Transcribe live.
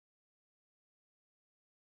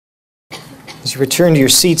As you return to your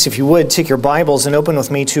seats, if you would, take your Bibles and open with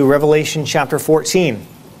me to Revelation chapter 14.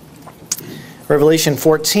 Revelation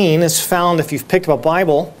 14 is found, if you've picked up a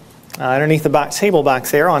Bible, underneath the back table back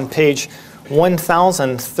there on page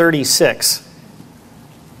 1036.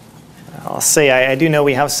 I'll say I do know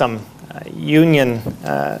we have some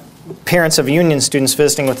parents of union students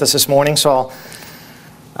visiting with us this morning, so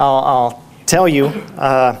I'll tell you,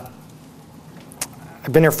 I've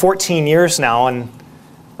been here 14 years now, and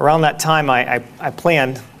around that time I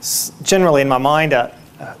planned, generally in my mind, a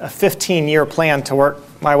 15-year plan to work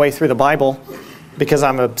my way through the Bible because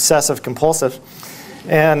I'm obsessive compulsive.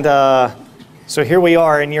 And so here we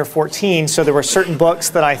are in year 14, so there were certain books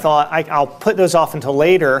that I thought I'll put those off until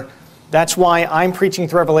later. That's why I'm preaching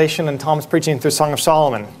through Revelation and Tom's preaching through Song of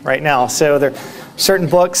Solomon right now. So there are certain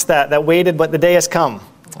books that waited, but the day has come.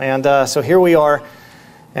 And so here we are,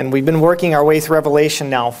 and we've been working our way through Revelation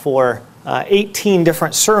now for 18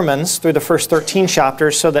 different sermons through the first 13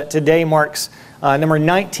 chapters, so that today marks number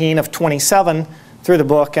 19 of 27 through the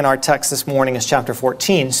book, and our text this morning is chapter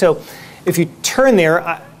 14. So if you turn there,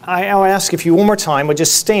 I'll ask if you one more time would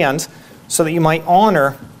just stand so that you might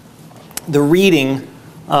honor the reading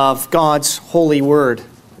of God's holy word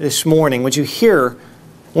this morning. Would you hear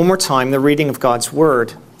one more time the reading of God's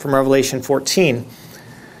word from Revelation 14?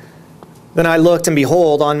 Then I looked, and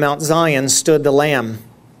behold, on Mount Zion stood the Lamb,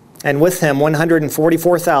 and with him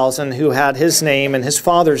 144,000 who had his name and his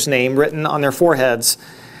Father's name written on their foreheads.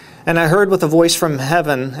 And I heard a voice from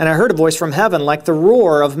heaven like the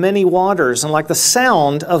roar of many waters and like the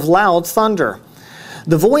sound of loud thunder.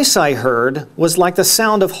 The voice I heard was like the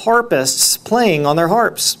sound of harpists playing on their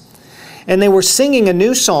harps. And they were singing a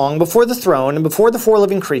new song before the throne and before the four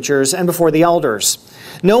living creatures and before the elders.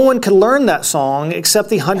 No one could learn that song except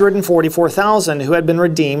the 144,000 who had been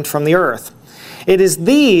redeemed from the earth. It is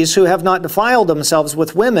these who have not defiled themselves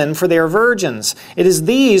with women, for they are virgins. It is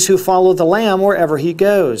these who follow the Lamb wherever he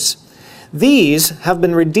goes. These have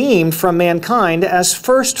been redeemed from mankind as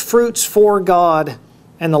first fruits for God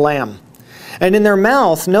and the Lamb. And in their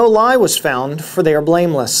mouth no lie was found, for they are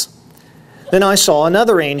blameless. Then I saw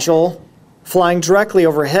another angel flying directly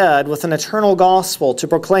overhead with an eternal gospel to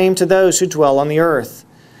proclaim to those who dwell on the earth,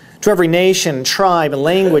 to every nation, tribe, and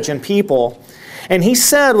language and people. And he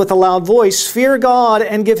said with a loud voice, "Fear God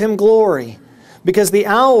and give him glory, because the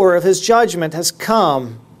hour of his judgment has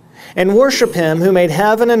come. And worship him who made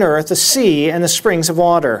heaven and earth, the sea, and the springs of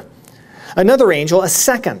water." Another angel, a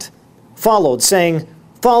second, followed, saying,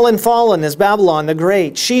 "Fallen, fallen is Babylon the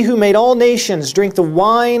Great, she who made all nations drink the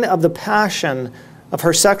wine of the passion of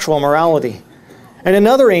her sexual immorality." And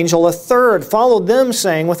another angel, a third, followed them,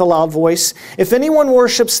 saying with a loud voice, "If anyone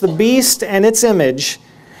worships the beast and its image,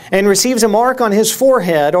 and receives a mark on his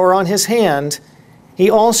forehead or on his hand, he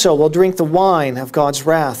also will drink the wine of God's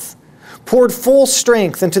wrath, poured full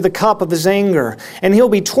strength into the cup of his anger, and he'll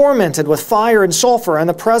be tormented with fire and sulfur in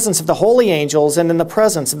the presence of the holy angels and in the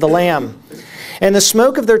presence of the Lamb. And the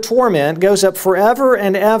smoke of their torment goes up forever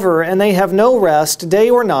and ever, and they have no rest day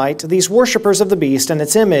or night, these worshippers of the beast and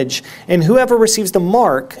its image, and whoever receives the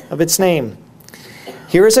mark of its name.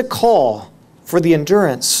 Here is a call for the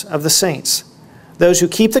endurance of the saints, those who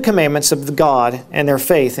keep the commandments of God and their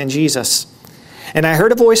faith in Jesus. And I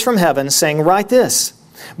heard a voice from heaven saying, "Write this,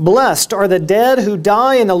 blessed are the dead who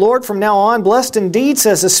die in the Lord from now on. Blessed indeed,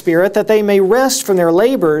 says the Spirit, that they may rest from their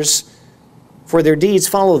labors, for their deeds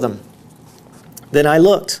follow them." Then I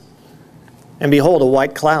looked, and behold, a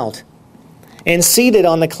white cloud. And seated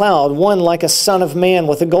on the cloud, one like a son of man,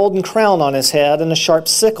 with a golden crown on his head and a sharp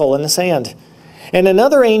sickle in his hand. And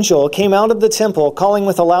another angel came out of the temple, calling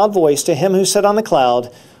with a loud voice to him who sat on the cloud,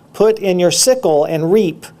 "Put in your sickle and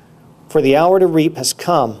reap, for the hour to reap has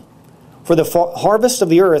come. For the harvest of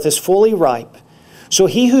the earth is fully ripe." So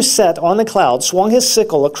he who sat on the cloud swung his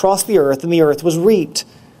sickle across the earth, and the earth was reaped.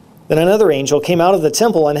 Then another angel came out of the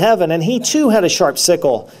temple in heaven, and he too had a sharp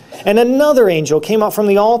sickle. And another angel came out from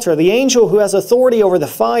the altar, the angel who has authority over the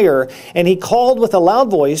fire, and he called with a loud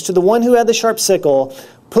voice to the one who had the sharp sickle,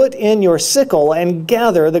 "Put in your sickle and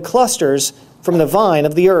gather the clusters from the vine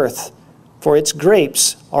of the earth, for its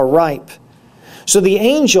grapes are ripe." So the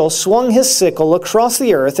angel swung his sickle across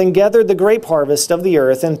the earth and gathered the grape harvest of the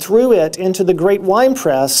earth and threw it into the great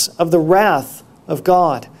winepress of the wrath of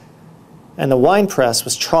God. And the winepress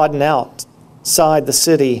was trodden outside the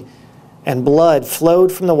city, and blood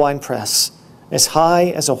flowed from the winepress as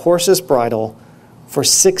high as a horse's bridle for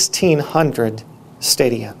 1,600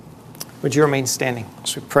 stadia. Would you remain standing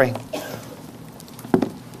as we pray?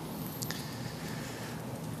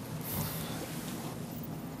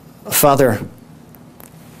 Father,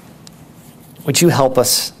 would you help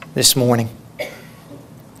us this morning?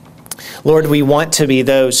 Lord, we want to be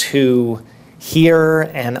those who hear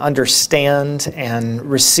and understand and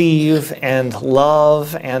receive and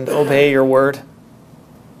love and obey your word.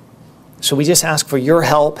 So we just ask for your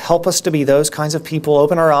help. Help us to be those kinds of people.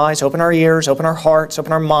 Open our eyes, open our ears, open our hearts,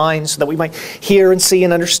 open our minds so that we might hear and see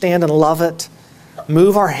and understand and love it.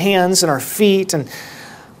 Move our hands and our feet and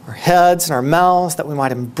our heads and our mouths that we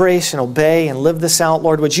might embrace and obey and live this out.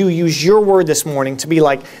 Lord, would you use your word this morning to be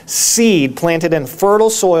like seed planted in fertile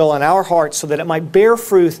soil in our hearts so that it might bear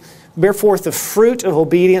forth the fruit of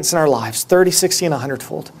obedience in our lives, 30, 60, and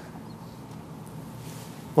 100-fold.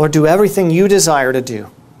 Lord, do everything you desire to do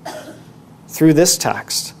through this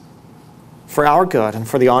text for our good and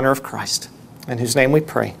for the honor of Christ, in whose name we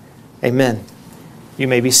pray. Amen. You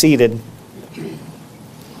may be seated.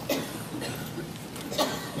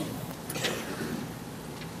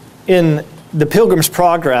 In The Pilgrim's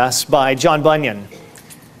Progress by John Bunyan,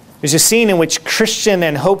 there's a scene in which Christian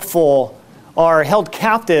and hopeful are held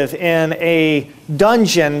captive in a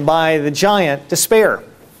dungeon by the giant Despair.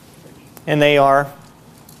 And they are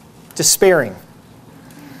despairing.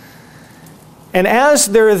 And as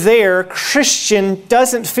they're there, Christian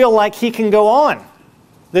doesn't feel like he can go on.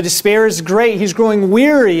 The despair is great. He's growing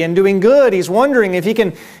weary and doing good. He's wondering if he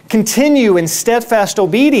can continue in steadfast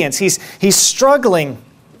obedience. He's struggling.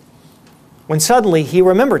 When suddenly he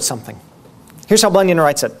remembered something. Here's how Bunyan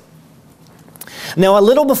writes it. Now, a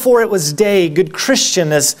little before it was day, good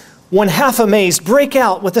Christian, as one half amazed, brake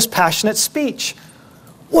out with this passionate speech.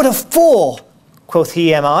 What a fool, quoth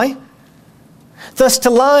he, am I, thus to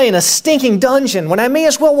lie in a stinking dungeon when I may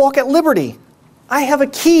as well walk at liberty. I have a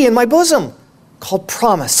key in my bosom called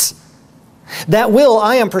promise. That will,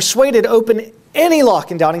 I am persuaded, open any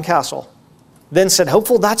lock in Doubting Castle. Then said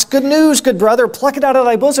Hopeful, that's good news, good brother. Pluck it out of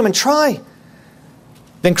thy bosom and try.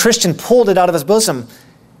 Then Christian pulled it out of his bosom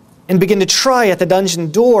and began to try at the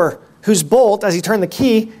dungeon door, whose bolt, as he turned the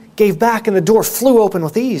key, gave back and the door flew open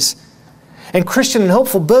with ease. And Christian and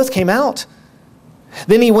Hopeful both came out.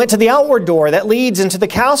 Then he went to the outward door that leads into the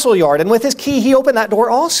castle yard, and with his key he opened that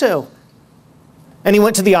door also. And he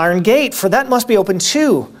went to the iron gate, for that must be open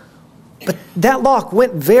too. But that lock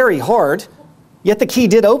went very hard, yet the key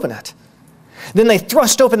did open it. Then they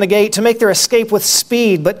thrust open the gate to make their escape with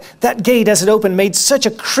speed, but that gate as it opened made such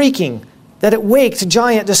a creaking that it waked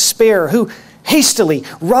giant Despair, who hastily,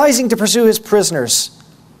 rising to pursue his prisoners,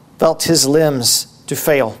 felt his limbs to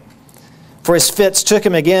fail. For his fits took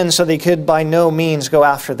him again, so they could by no means go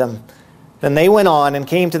after them. Then they went on and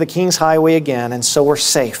came to the king's highway again, and so were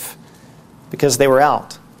safe, because they were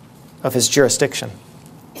out of his jurisdiction.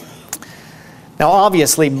 Now,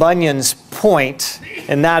 obviously, Bunyan's point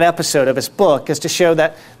in that episode of his book is to show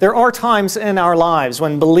that there are times in our lives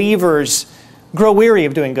when believers grow weary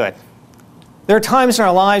of doing good. There are times in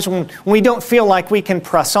our lives when we don't feel like we can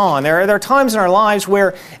press on. There are times in our lives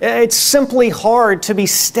where it's simply hard to be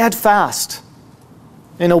steadfast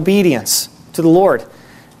in obedience to the Lord.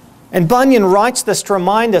 And Bunyan writes this to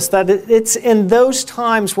remind us that it's in those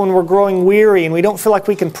times when we're growing weary and we don't feel like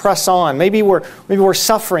we can press on. Maybe we're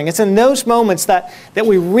suffering. It's in those moments that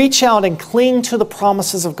we reach out and cling to the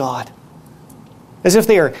promises of God, as if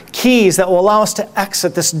they are keys that will allow us to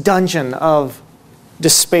exit this dungeon of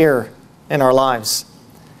despair in our lives.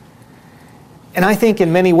 And I think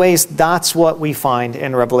in many ways that's what we find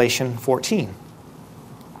in Revelation 14.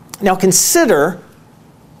 Now consider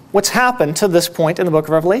what's happened to this point in the book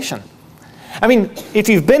of Revelation. I mean, if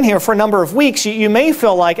you've been here for a number of weeks, you may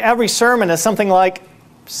feel like every sermon is something like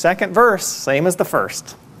second verse, same as the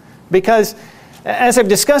first. Because as I've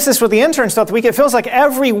discussed this with the interns throughout the week, it feels like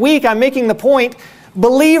every week I'm making the point,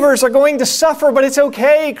 believers are going to suffer, but it's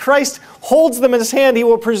okay. Christ holds them in his hand. He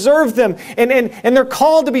will preserve them. And they're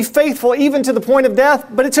called to be faithful even to the point of death,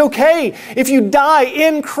 but it's okay. If you die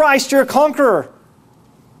in Christ, you're a conqueror.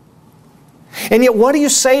 And yet, what do you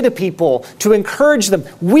say to people to encourage them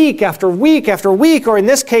week after week after week, or in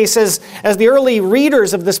this case, as the early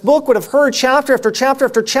readers of this book would have heard chapter after chapter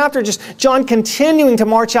after chapter, just John continuing to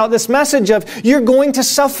march out this message of, you're going to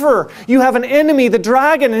suffer. You have an enemy, the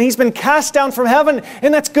dragon, and he's been cast down from heaven,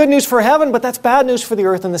 and that's good news for heaven, but that's bad news for the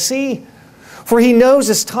earth and the sea. For he knows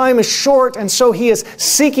his time is short, and so he is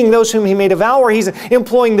seeking those whom he may devour. He's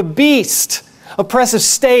employing the beast, oppressive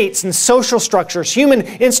states and social structures, human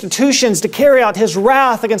institutions to carry out his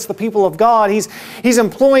wrath against the people of God. He's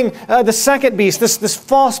employing the second beast, this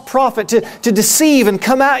false prophet, to deceive and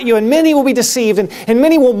come at you, and many will be deceived, and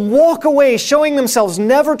many will walk away showing themselves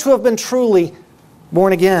never to have been truly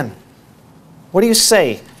born again. What do you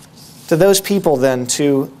say to those people then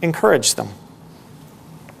to encourage them?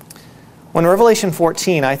 Well, in Revelation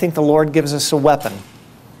 14, I think the Lord gives us a weapon,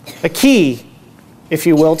 a key if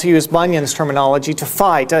you will, to use Bunyan's terminology, to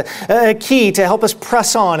fight, a key to help us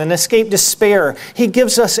press on and escape despair. He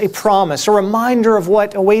gives us a promise, a reminder of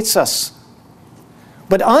what awaits us.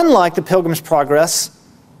 But unlike the Pilgrim's Progress,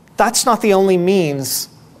 that's not the only means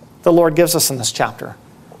the Lord gives us in this chapter.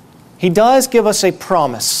 He does give us a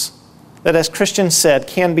promise that, as Christian said,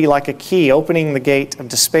 can be like a key opening the gate of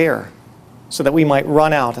despair so that we might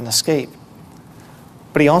run out and escape.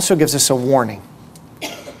 But he also gives us a warning.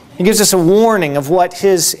 He gives us a warning of what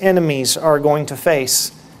his enemies are going to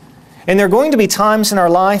face. And there are going to be times in our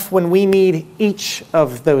life when we need each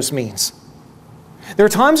of those means. There are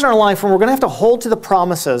times in our life when we're going to have to hold to the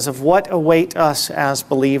promises of what await us as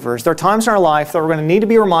believers. There are times in our life that we're going to need to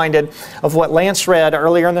be reminded of what Lance read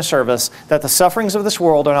earlier in the service, that the sufferings of this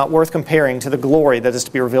world are not worth comparing to the glory that is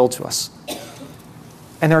to be revealed to us.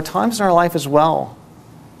 And there are times in our life as well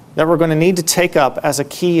that we're going to need to take up as a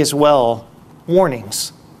key as well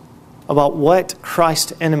warnings about what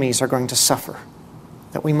Christ's enemies are going to suffer,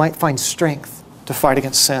 that we might find strength to fight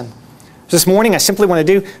against sin. So this morning I simply want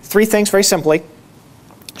to do three things very simply.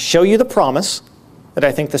 Show you the promise that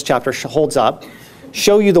I think this chapter holds up,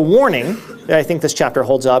 show you the warning that I think this chapter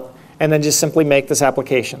holds up, and then just simply make this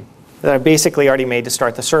application that I basically already made to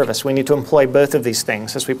start the service. We need to employ both of these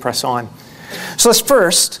things as we press on. So let's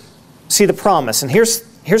first see the promise. And here's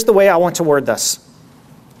the way I want to word this.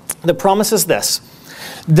 The promise is this: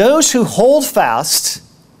 those who hold fast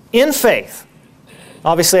in faith,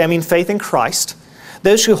 obviously I mean faith in Christ,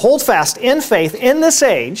 those who hold fast in faith in this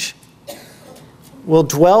age will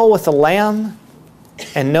dwell with the Lamb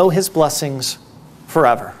and know his blessings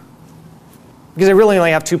forever. Because I really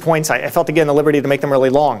only have 2 points. I felt again the liberty to make them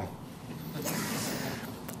really long.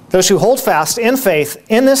 Those who hold fast in faith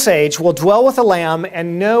in this age will dwell with the Lamb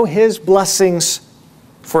and know his blessings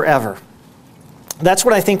forever. That's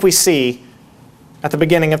what I think we see at the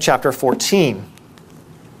beginning of chapter 14.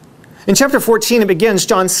 In chapter 14 it begins,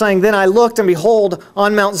 John saying, "Then I looked, and behold,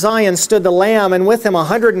 on Mount Zion stood the Lamb, and with him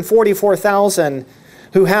 144,000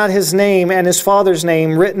 who had his name and his Father's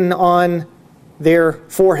name written on their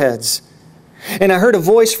foreheads. And I heard a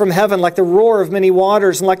voice from heaven like the roar of many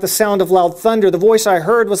waters and like the sound of loud thunder. The voice I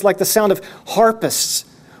heard was like the sound of harpists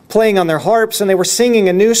playing on their harps, and they were singing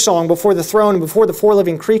a new song before the throne and before the four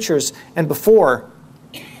living creatures and before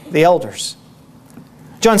the elders."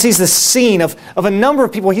 John sees this scene of a number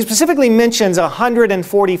of people. He specifically mentions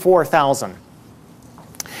 144,000.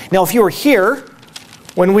 Now, if you were here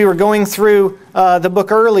when we were going through the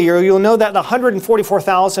book earlier, you'll know that the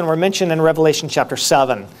 144,000 were mentioned in Revelation chapter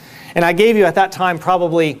 7. And I gave you at that time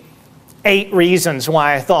probably 8 reasons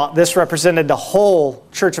why I thought this represented the whole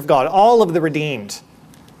church of God, all of the redeemed.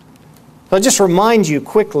 I'll just remind you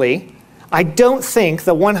quickly, I don't think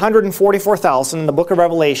the 144,000 in the book of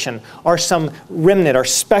Revelation are some remnant or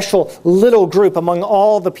special little group among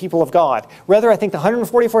all the people of God. Rather, I think the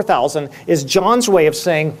 144,000 is John's way of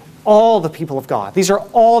saying all the people of God. These are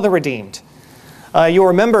all the redeemed. You'll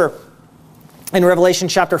remember in Revelation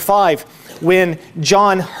chapter 5 when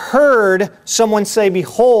John heard someone say,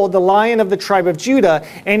 "Behold, the Lion of the tribe of Judah,"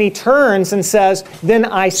 and he turns and says, "Then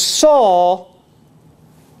I saw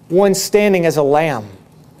one standing as a lamb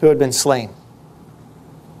who had been slain."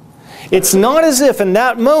 It's not as if in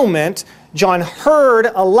that moment John heard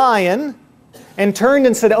a lion and turned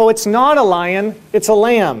and said, "Oh, it's not a lion, it's a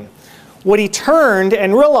lamb." What he turned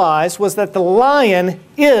and realized was that the lion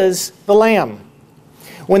is the lamb.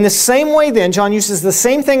 When the same way then, John uses the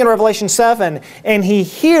same thing in Revelation 7, and he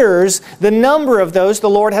hears the number of those the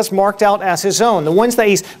Lord has marked out as his own, the ones that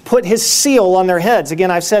he's put his seal on their heads.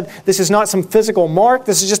 Again, I've said this is not some physical mark.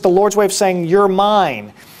 This is just the Lord's way of saying, "You're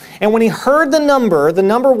mine." And when he heard the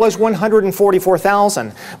number was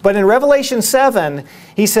 144,000. But in Revelation 7,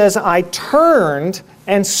 he says, "I turned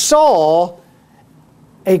and saw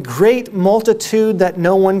a great multitude that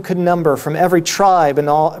no one could number, from every tribe and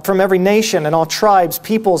from every nation and all tribes,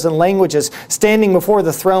 peoples, and languages, standing before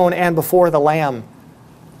the throne and before the Lamb."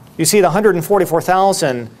 You see, the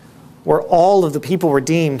 144,000 were all of the people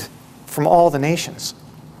redeemed from all the nations.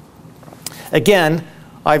 Again,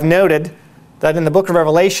 I've noted that in the book of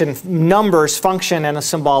Revelation, numbers function in a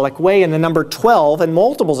symbolic way, and the number 12 and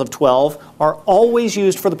multiples of 12 are always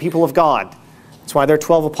used for the people of God. That's why there are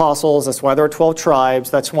 12 apostles. That's why there are 12 tribes.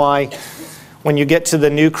 That's why when you get to the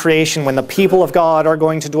new creation, when the people of God are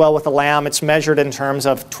going to dwell with the Lamb, it's measured in terms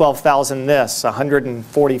of 12,000 this,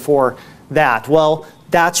 144 that. Well,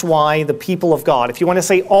 that's why the people of God. If you want to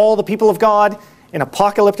say all the people of God in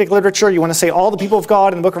apocalyptic literature, you want to say all the people of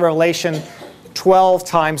God in the book of Revelation, 12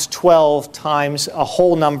 times a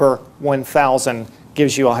whole number, 1,000,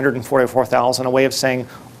 gives you 144,000, a way of saying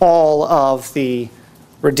all of the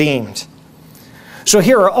redeemed. So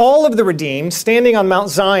here are all of the redeemed standing on Mount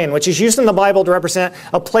Zion, which is used in the Bible to represent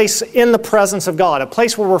a place in the presence of God, a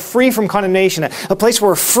place where we're free from condemnation, a place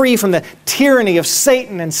where we're free from the tyranny of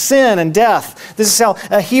Satan and sin and death. This is how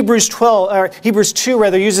Hebrews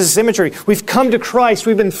 2 uses this imagery. We've come to Christ.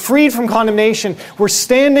 We've been freed from condemnation. We're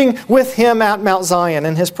standing with Him at Mount Zion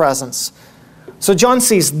in His presence. So John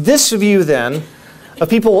sees this view then of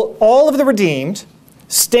people, all of the redeemed,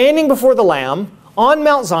 standing before the Lamb, on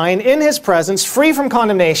Mount Zion, in His presence, free from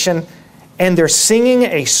condemnation, and they're singing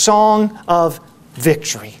a song of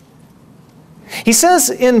victory. He says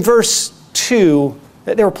in verse 2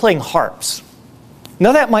 that they were playing harps.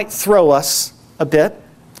 Now that might throw us a bit,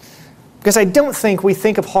 because I don't think we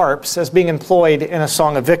think of harps as being employed in a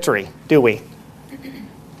song of victory, do we?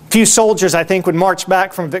 Few soldiers, I think, would march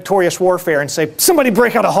back from victorious warfare and say, "Somebody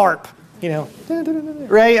break out a harp." You know,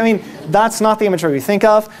 right? I mean, that's not the imagery we think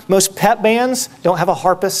of. Most pep bands don't have a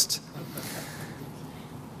harpist.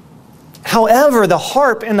 However, the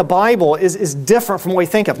harp in the Bible is different from what we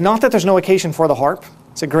think of. Not that there's no occasion for the harp.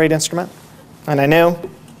 It's a great instrument. And I know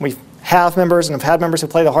we have members and have had members who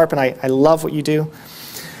play the harp, and I love what you do.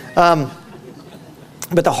 But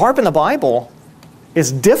the harp in the Bible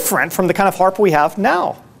is different from the kind of harp we have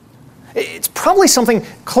now. It's probably something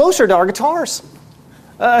closer to our guitars.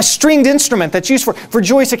 A stringed instrument that's used for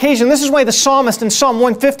joyous occasion. This is why the psalmist in Psalm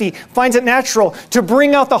 150 finds it natural to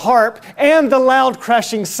bring out the harp and the loud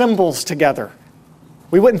crashing cymbals together.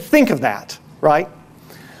 We wouldn't think of that, right?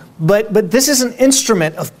 But this is an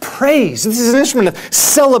instrument of praise. This is an instrument of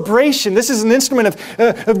celebration. This is an instrument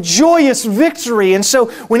of joyous victory. And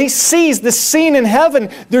so when he sees this scene in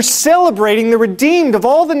heaven, they're celebrating. The redeemed of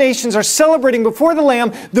all the nations are celebrating before the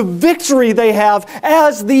Lamb the victory they have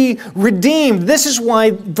as the redeemed. This is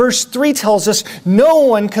why verse 3 tells us no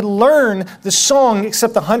one could learn the song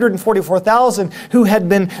except the 144,000 who had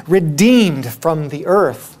been redeemed from the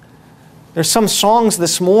earth. There's some songs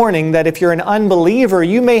this morning that if you're an unbeliever,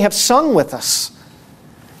 you may have sung with us.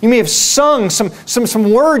 You may have sung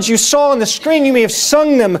some words you saw on the screen. You may have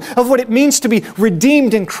sung them of what it means to be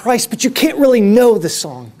redeemed in Christ, but you can't really know the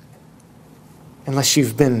song unless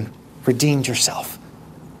you've been redeemed yourself.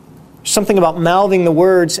 There's something about mouthing the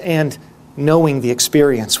words and knowing the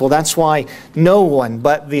experience. Well, that's why no one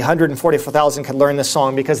but the 144,000 could learn this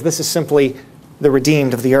song, because this is simply the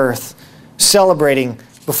redeemed of the earth, celebrating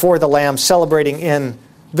before the Lamb, celebrating in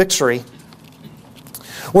victory.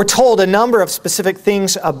 We're told a number of specific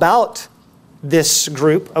things about this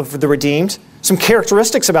group of the redeemed, some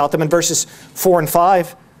characteristics about them in verses 4 and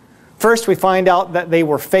 5. First, we find out that they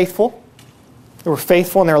were faithful. They were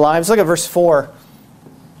faithful in their lives. Look at verse 4.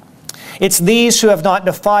 It's these who have not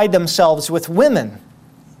defiled themselves with women,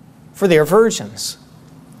 for they are virgins.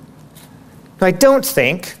 Now, I don't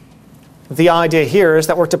think the idea here is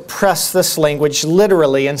that we're to press this language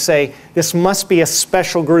literally and say this must be a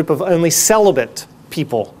special group of only celibate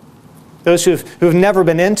people, those who've never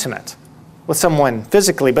been intimate with someone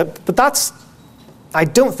physically. But that's, I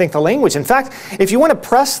don't think, the language. In fact, if you want to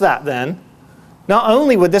press that, then not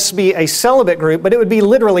only would this be a celibate group, but it would be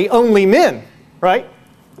literally only men, right?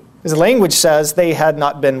 Because the language says they had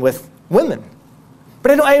not been with women.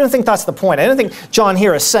 But I don't think that's the point. I don't think John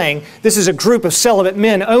here is saying this is a group of celibate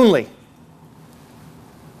men only.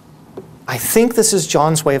 I think this is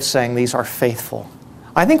John's way of saying these are faithful.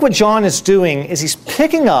 I think what John is doing is he's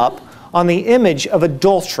picking up on the image of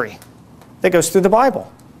adultery that goes through the Bible.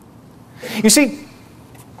 You see,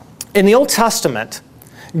 in the Old Testament,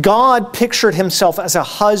 God pictured Himself as a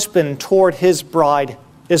husband toward His bride,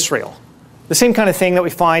 Israel. The same kind of thing that we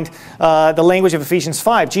find the language of Ephesians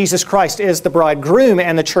 5. Jesus Christ is the bridegroom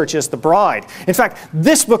and the church is the bride. In fact,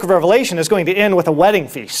 this book of Revelation is going to end with a wedding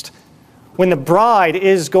feast, when the bride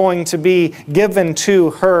is going to be given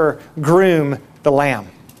to her groom, the Lamb.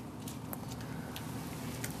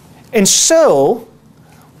 And so,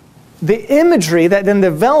 the imagery that then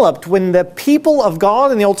developed when the people of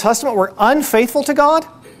God in the Old Testament were unfaithful to God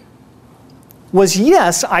was,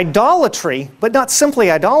 yes, idolatry, but not simply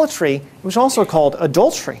idolatry. It was also called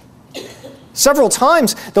adultery. Several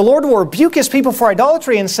times, the Lord will rebuke His people for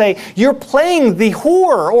idolatry and say, you're playing the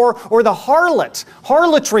whore or the harlot,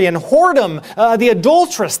 harlotry and whoredom, the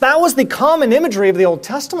adulteress. That was the common imagery of the Old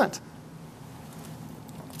Testament.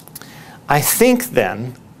 I think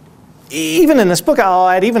then, even in this book, I'll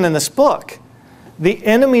add even in this book, the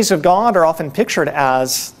enemies of God are often pictured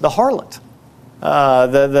as the harlot.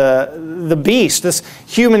 The beast, this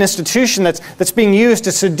human institution that's being used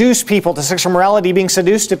to seduce people to sexual morality, being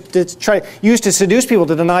seduced to used to seduce people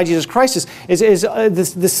to deny Jesus Christ is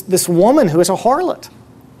this woman who is a harlot.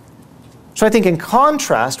 So I think in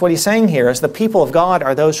contrast, what he's saying here is the people of God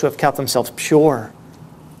are those who have kept themselves pure,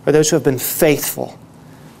 are those who have been faithful,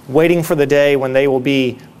 waiting for the day when they will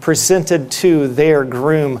be presented to their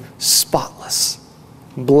groom spotless,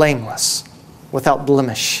 blameless, without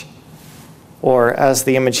blemish, or as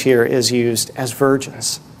the image here is used, as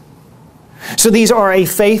virgins. So these are a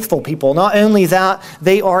faithful people. Not only that,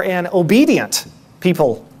 they are an obedient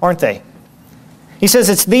people, aren't they? He says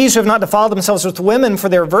it's these who have not defiled themselves with women, for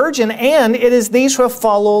they're virgin, and it is these who have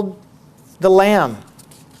followed the Lamb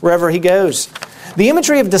wherever he goes. The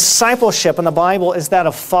imagery of discipleship in the Bible is that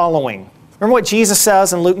of following. Remember what Jesus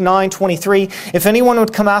says in Luke 9:23, "If anyone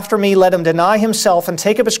would come after me, let him deny himself and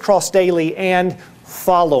take up his cross daily and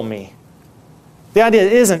follow me." The idea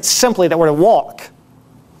isn't simply that we're to walk.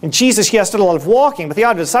 And Jesus, yes, did a lot of walking, but the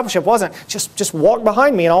idea of discipleship wasn't just walk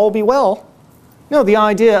behind me and all will be well. No, the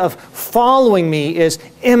idea of following me is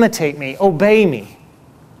imitate me, obey me.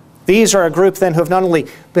 These are a group then who have not only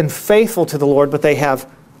been faithful to the Lord, but they have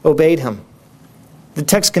obeyed him. The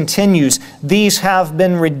text continues, "These have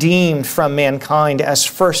been redeemed from mankind as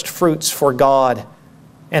first fruits for God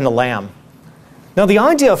and the Lamb." Now, the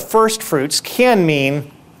idea of first fruits can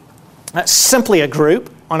mean simply a group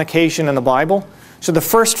on occasion in the Bible. So the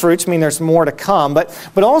first fruits mean there's more to come,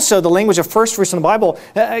 but also the language of first fruits in the Bible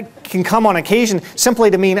can come on occasion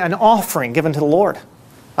simply to mean an offering given to the Lord.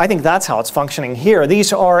 I think that's how it's functioning here.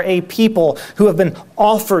 These are a people who have been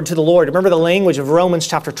offered to the Lord. Remember the language of Romans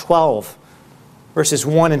chapter 12, verses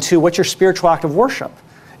 1 and 2. What's your spiritual act of worship?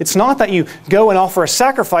 It's not that you go and offer a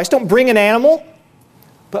sacrifice. Don't bring an animal,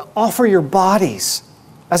 but offer your bodies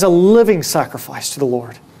as a living sacrifice to the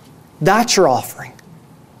Lord. That's your offering.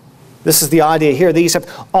 This is the idea here. These have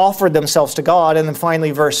offered themselves to God. And then finally,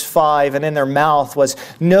 verse 5, "And in their mouth was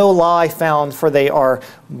no lie found, for they are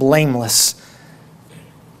blameless."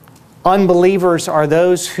 Unbelievers are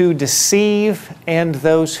those who deceive and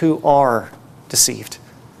those who are deceived.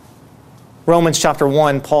 Romans chapter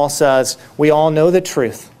 1, Paul says, we all know the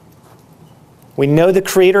truth. We know the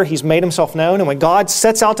Creator. He's made himself known. And when God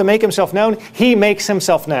sets out to make himself known, he makes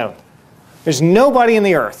himself known. There's nobody in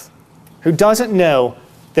the earth who doesn't know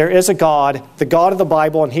there is a God, the God of the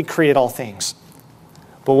Bible, and he created all things.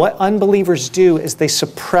 But what unbelievers do is they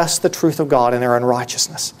suppress the truth of God in their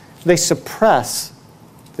unrighteousness. They suppress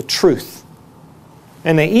the truth.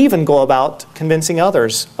 And they even go about convincing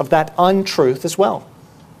others of that untruth as well.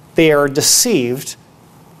 They are deceived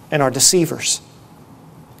and are deceivers.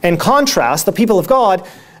 In contrast, the people of God,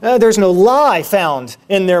 there's no lie found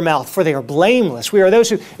in their mouth, for they are blameless. We are those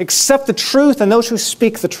who accept the truth and those who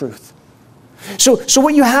speak the truth. So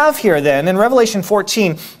what you have here then in Revelation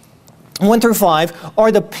 14, 1 through 5,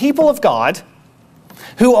 are the people of God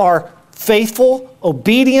who are faithful,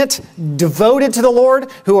 obedient, devoted to the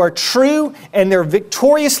Lord, who are true, and they're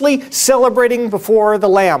victoriously celebrating before the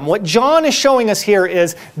Lamb. What John is showing us here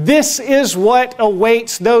is this is what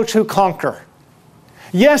awaits those who conquer.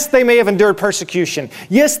 Yes, they may have endured persecution.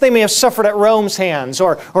 Yes, they may have suffered at Rome's hands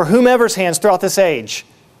or whomever's hands throughout this age.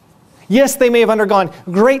 Yes, they may have undergone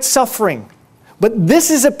great suffering. But this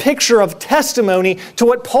is a picture of testimony to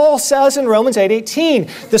what Paul says in Romans 8:18.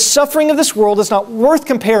 The suffering of this world is not worth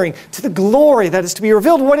comparing to the glory that is to be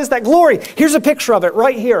revealed. What is that glory? Here's a picture of it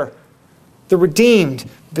right here. The redeemed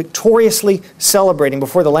victoriously celebrating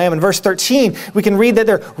before the Lamb. In verse 13, we can read that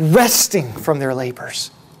they're resting from their labors.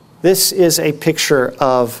 This is a picture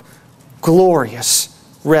of glorious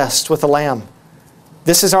rest with the Lamb.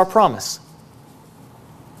 This is our promise.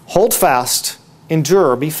 Hold fast,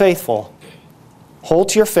 endure, be faithful. Hold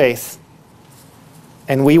to your faith,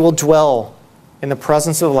 and we will dwell in the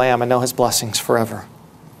presence of the Lamb and know his blessings forever.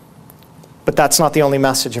 But that's not the only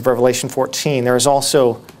message of Revelation 14. There is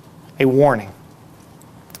also a warning.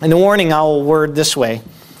 And the warning I will word this way.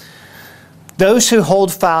 Those who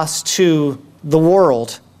hold fast to the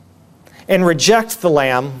world and reject the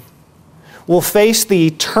Lamb will face the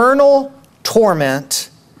eternal torment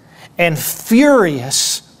and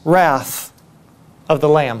furious wrath of the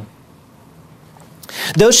Lamb.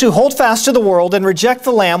 Those who hold fast to the world and reject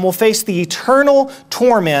the Lamb will face the eternal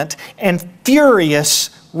torment and furious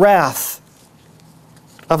wrath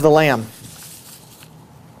of the Lamb.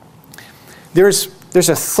 There's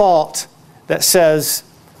a thought that says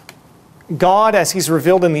God, as he's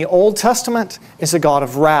revealed in the Old Testament, is a God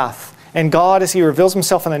of wrath. And God, as he reveals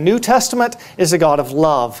himself in the New Testament, is a God of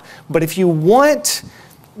love. But if you want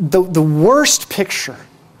the worst picture,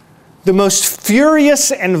 the most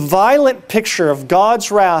furious and violent picture of God's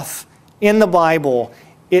wrath in the Bible,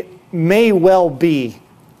 it may well be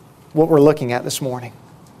what we're looking at this morning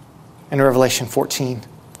in Revelation 14.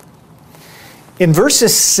 In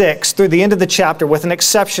verses 6 through the end of the chapter, with an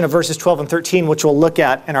exception of verses 12 and 13, which we'll look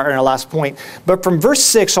at in our last point, but from verse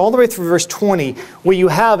 6 all the way through verse 20, what you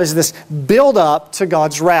have is this build-up to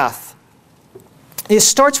God's wrath. It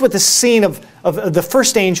starts with the scene of the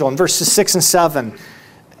first angel in verses 6 and 7.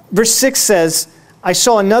 Verse 6 says, I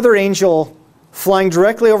saw another angel flying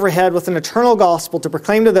directly overhead with an eternal gospel to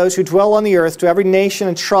proclaim to those who dwell on the earth, to every nation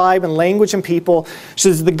and tribe and language and people.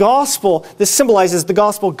 So the gospel, this symbolizes the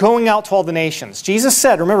gospel going out to all the nations. Jesus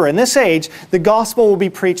said, remember, in this age, the gospel will be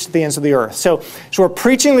preached to the ends of the earth. So we're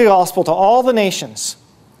preaching the gospel to all the nations.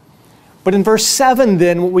 But in verse 7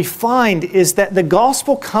 then, what we find is that the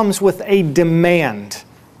gospel comes with a demand.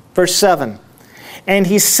 Verse 7, and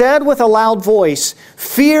he said with a loud voice,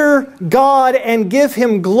 fear God and give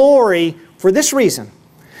him glory, for this reason,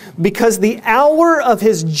 because the hour of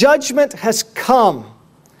his judgment has come,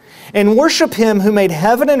 and worship him who made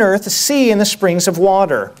heaven and earth, the sea, and the springs of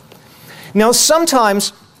water. Now,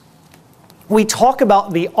 sometimes we talk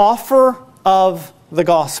about the offer of the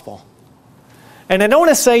gospel. And I don't want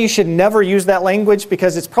to say you should never use that language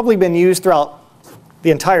because it's probably been used throughout the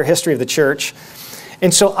entire history of the church.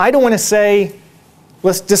 And so I don't want to say,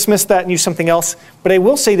 let's dismiss that and use something else. But I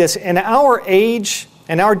will say this, in our age,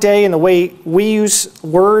 in our day, and the way we use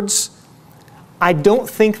words, I don't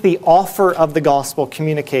think the offer of the gospel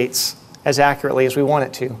communicates as accurately as we want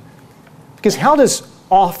it to. Because how does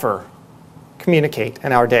offer communicate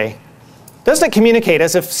in our day? Doesn't it communicate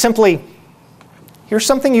as if simply, here's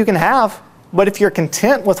something you can have, but if you're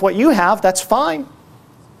content with what you have, that's fine.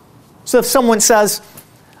 So if someone says,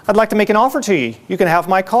 I'd like to make an offer to you, you can have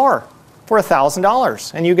my car for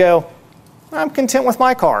 $1,000. And you go, I'm content with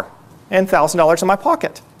my car and $1,000 in my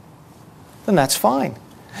pocket. Then that's fine.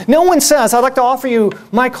 No one says, I'd like to offer you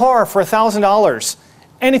my car for $1,000.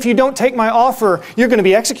 And if you don't take my offer, you're going to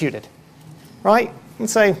be executed. Right? And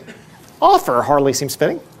say, offer hardly seems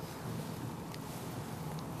fitting.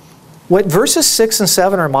 What verses 6 and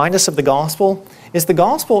 7 remind us of the gospel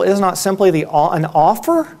is not simply an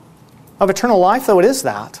offer of eternal life, though it is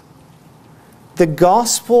that. The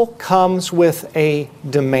gospel comes with a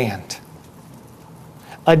demand.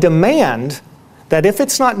 A demand that if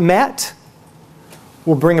it's not met,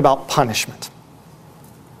 will bring about punishment.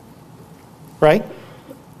 Right?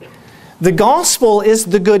 The gospel is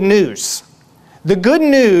the good news. The good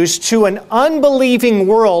news to an unbelieving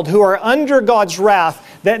world who are under God's wrath,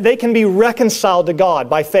 that they can be reconciled to God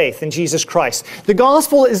by faith in Jesus Christ. The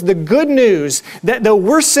gospel is the good news that though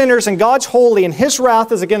we're sinners and God's holy and His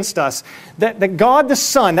wrath is against us, that God the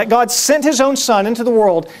Son, that God sent His own Son into the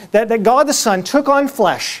world, that God the Son took on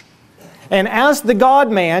flesh. And as the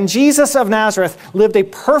God-man, Jesus of Nazareth lived a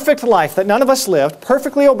perfect life that none of us lived,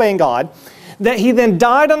 perfectly obeying God, that He then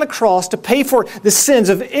died on the cross to pay for the sins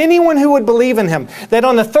of anyone who would believe in Him. That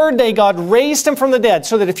on the third day God raised Him from the dead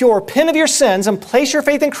so that if you repent of your sins and place your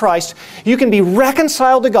faith in Christ, you can be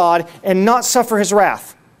reconciled to God and not suffer His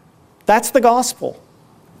wrath. That's the gospel.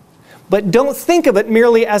 But don't think of it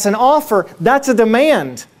merely as an offer. That's a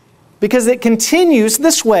demand. Because it continues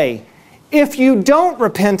this way. If you don't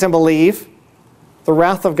repent and believe, the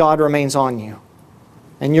wrath of God remains on you.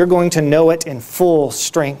 And you're going to know it in full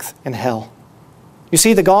strength in hell. You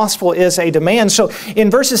see, the gospel is a demand. So in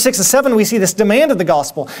verses 6 and 7, we see this demand of the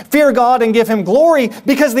gospel. Fear God and give Him glory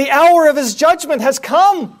because the hour of His judgment has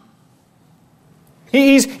come.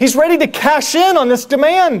 He's ready to cash in on this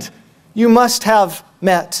demand you must have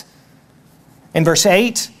met. In verse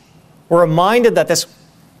 8, we're reminded that this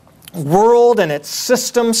world and its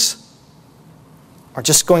systems are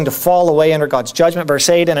just going to fall away under God's judgment. Verse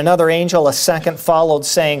 8, and another angel, a second, followed,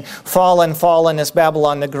 saying, Fallen, fallen is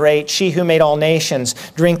Babylon the Great, she who made all nations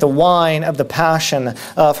drink the wine of the passion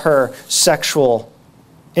of her sexual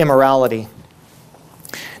immorality.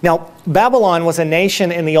 Now, Babylon was a nation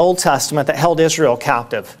in the Old Testament that held Israel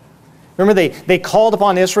captive. Remember, they called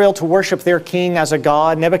upon Israel to worship their king as a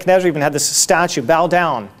god. Nebuchadnezzar even had this statue, bow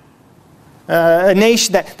down. A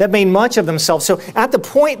nation that made much of themselves. So at the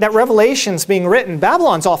point that Revelation's being written,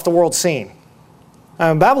 Babylon's off the world scene.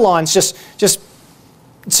 Babylon's just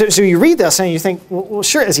so you read this and you think, well,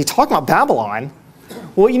 sure, is he talking about Babylon?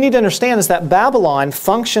 What you need to understand is that Babylon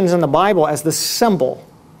functions in the Bible as the symbol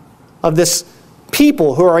of this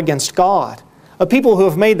people who are against God, a people who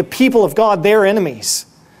have made the people of God their enemies,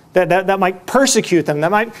 that might persecute them,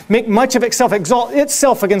 that might make much of itself, exalt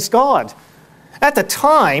itself against God. At the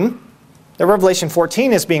time that Revelation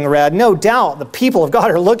 14 is being read, no doubt the people of God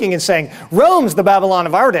are looking and saying, Rome's the Babylon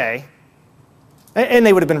of our day. And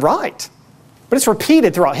they would have been right. But it's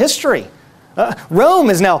repeated throughout history. Rome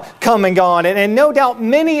has now come and gone, and no doubt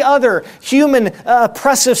many other human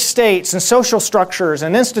oppressive states and social structures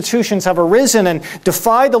and institutions have arisen and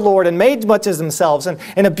defied the Lord and made much of themselves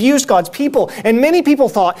and abused God's people. And many people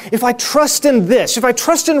thought, if I trust in this, if I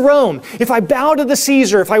trust in Rome, if I bow to the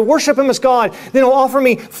Caesar, if I worship him as God, then he'll offer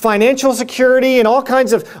me financial security and all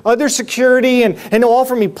kinds of other security, and he'll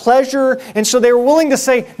offer me pleasure. And so they were willing to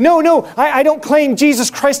say, no, I don't claim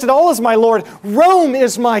Jesus Christ at all as my Lord. Rome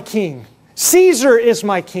is my king. Caesar is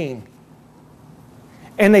my king.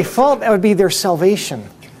 And they thought that would be their salvation.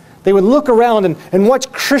 They would look around and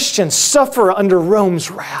watch Christians suffer under Rome's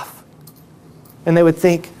wrath. And they would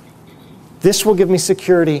think, this will give me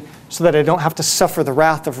security so that I don't have to suffer the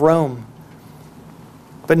wrath of Rome.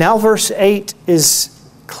 But now verse 8 is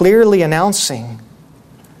clearly announcing,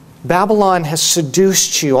 Babylon has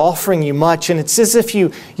seduced you, offering you much, and it's as if you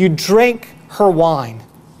drank her wine.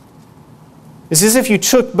 It's as if you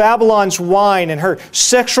took Babylon's wine and her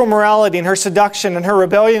sexual morality and her seduction and her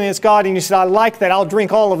rebellion against God, and you said, I like that. I'll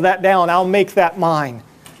drink all of that down. I'll make that mine.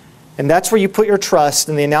 And that's where you put your trust.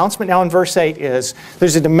 And the announcement now in verse 8 is,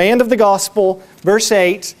 there's a demand of the gospel, verse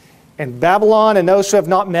 8, and Babylon and those who have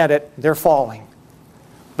not met it, they're falling.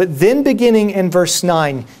 But then beginning in verse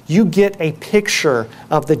 9, you get a picture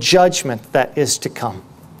of the judgment that is to come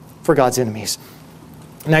for God's enemies.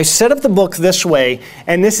 And I set up the book this way,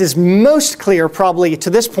 and this is most clear probably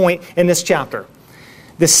to this point in this chapter.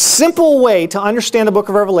 The simple way to understand the book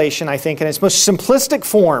of Revelation, I think, in its most simplistic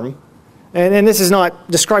form, and this is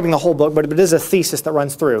not describing the whole book, but it is a thesis that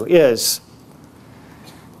runs through, is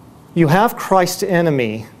you have Christ's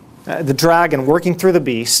enemy, the dragon, working through the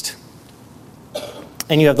beast,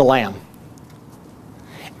 and you have the Lamb.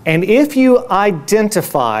 And if you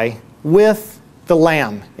identify with the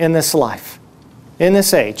Lamb in this life, in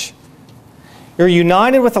this age, you're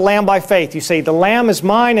united with the Lamb by faith. You say, the Lamb is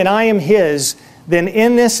mine and I am His. Then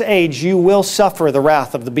in this age you will suffer the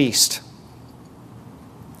wrath of the beast.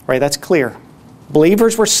 Right? That's clear.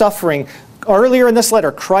 Believers were suffering. Earlier in this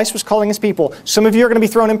letter, Christ was calling His people, some of you are going to be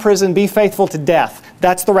thrown in prison, be faithful to death.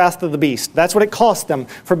 That's the wrath of the beast. That's what it cost them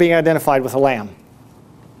for being identified with the Lamb.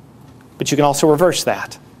 But you can also reverse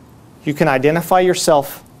that. You can identify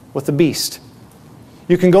yourself with the beast.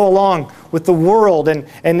 You can go along with the world and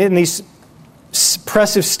in these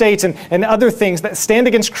oppressive states and other things that stand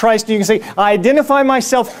against Christ. And you can say, I identify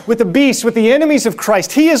myself with the beast, with the enemies of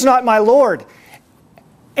Christ. He is not my Lord.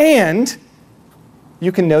 And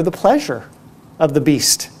you can know the pleasure of the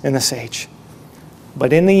beast in this age.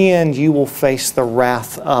 But in the end, you will face the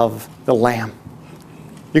wrath of the Lamb.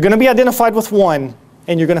 You're going to be identified with one,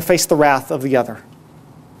 and you're going to face the wrath of the other.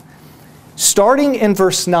 Starting in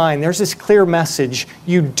verse 9, there's this clear message.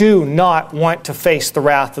 You do not want to face the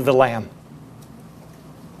wrath of the Lamb.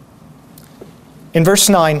 In verse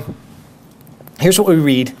 9, here's what we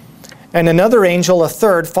read. And another angel, a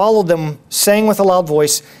third, followed them, saying with a loud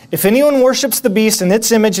voice, if anyone worships the beast and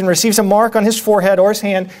its image and receives a mark on his forehead or his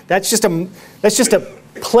hand, that's just a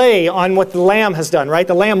play on what the Lamb has done, right?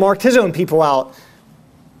 The Lamb marked His own people out.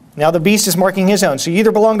 Now the beast is marking his own. So you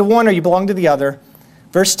either belong to one or you belong to the other.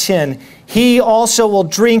 Verse 10, he also will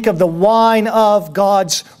drink of the wine of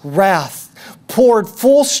God's wrath, poured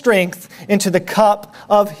full strength into the cup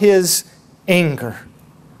of His anger.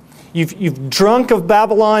 You've drunk of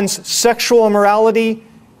Babylon's sexual immorality.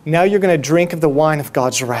 Now you're going to drink of the wine of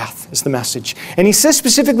God's wrath, is the message. And he says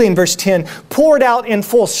specifically in verse 10, poured out in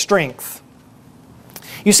full strength.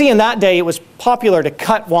 You see, in that day, it was popular to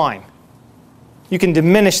cut wine. You can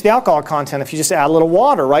diminish the alcohol content if you just add a little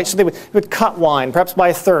water, right? So they would cut wine, perhaps by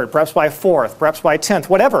a third, perhaps by a fourth, perhaps by a tenth,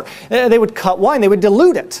 whatever. They would cut wine. They would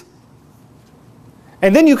dilute it.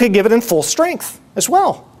 And then you could give it in full strength as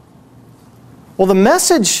well. Well, the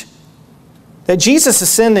message that Jesus is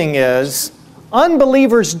sending is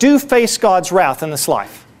unbelievers do face God's wrath in this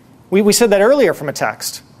life. We said that earlier from a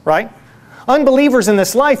text, right? Unbelievers in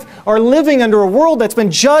this life are living under a world that's been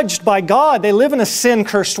judged by God. They live in a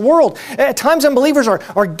sin-cursed world. At times, unbelievers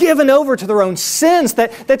are given over to their own sins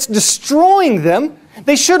that's destroying them.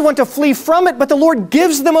 They should want to flee from it, but the Lord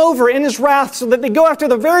gives them over in His wrath so that they go after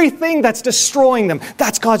the very thing that's destroying them.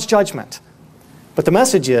 That's God's judgment. But the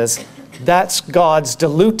message is, that's God's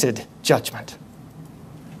diluted judgment.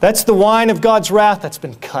 That's the wine of God's wrath that's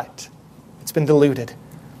been cut. It's been diluted.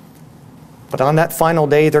 But on that final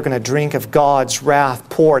day, they're going to drink of God's wrath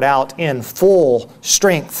poured out in full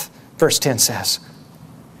strength, verse 10 says.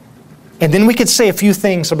 And then we could say a few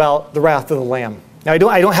things about the wrath of the Lamb. Now, I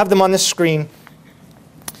don't have them on this screen,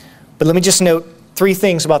 but let me just note 3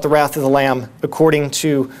 things about the wrath of the Lamb according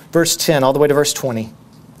to verse 10 all the way to verse 20.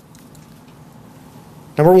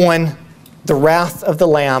 Number 1, the wrath of the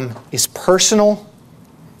Lamb is personal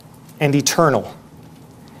and eternal.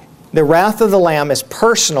 The wrath of the Lamb is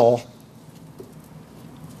personal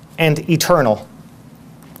and eternal.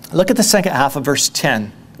 Look at the second half of verse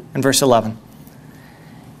 10 and verse 11.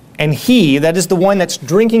 And he, that is the one that's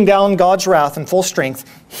drinking down God's wrath in full strength,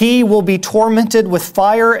 he will be tormented with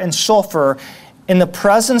fire and sulfur in the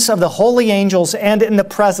presence of the holy angels and in the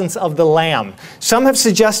presence of the Lamb. Some have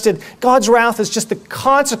suggested God's wrath is just the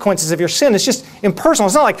consequences of your sin. It's just impersonal.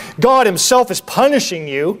 It's not like God himself is punishing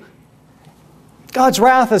you. God's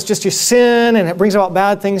wrath is just your sin and it brings about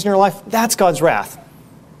bad things in your life. That's God's wrath.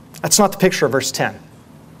 That's not the picture of verse 10.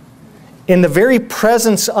 In the very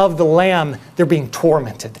presence of the Lamb, they're being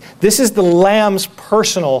tormented. This is the Lamb's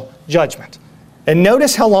personal judgment. And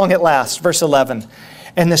notice how long it lasts. Verse 11.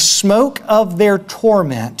 And the smoke of their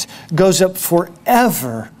torment goes up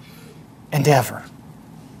forever and ever.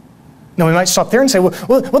 Now we might stop there and say,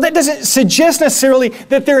 well, that doesn't suggest necessarily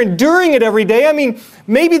that they're enduring it every day. I mean,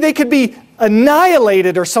 maybe they could be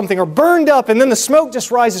annihilated or something, or burned up, and then the smoke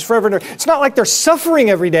just rises forever and ever. It's not like they're suffering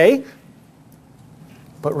every day.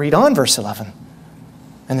 But read on, verse 11.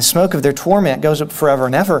 And the smoke of their torment goes up forever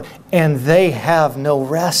and ever, and they have no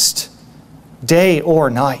rest, day or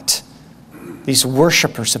night. These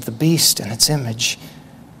worshipers of the beast and its image,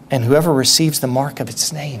 and whoever receives the mark of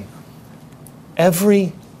its name.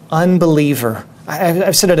 Every unbeliever,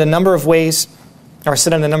 I've said it a number of ways, or I've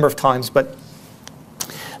said it a number of times, but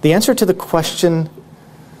the answer to the question,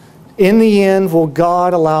 in the end, will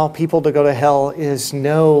God allow people to go to hell, is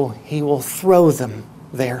no, He will throw them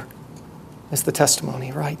there. That's the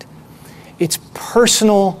testimony, right? It's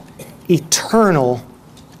personal, eternal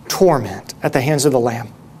torment at the hands of the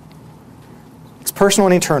Lamb. It's personal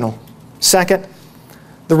and eternal. Second,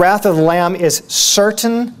 the wrath of the Lamb is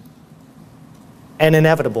certain and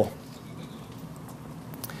inevitable.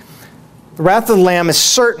 The wrath of the Lamb is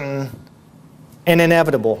certain and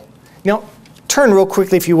inevitable. Now, turn real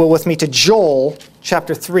quickly, if you will, with me to Joel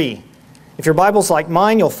chapter 3. If your Bible's like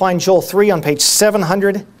mine, you'll find Joel 3 on page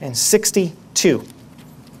 762.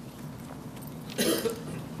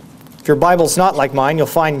 If your Bible's not like mine, you'll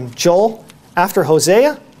find Joel after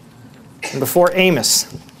Hosea and before Amos.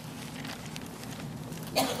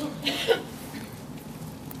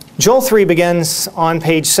 Joel 3 begins on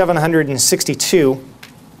page 762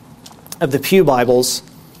 of the Pew Bibles.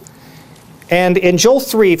 And in Joel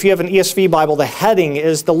 3, if you have an ESV Bible, the heading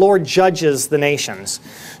is "The Lord Judges the Nations."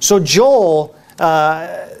 So Joel,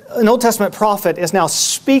 an Old Testament prophet, is now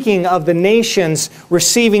speaking of the nations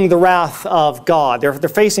receiving the wrath of God. They're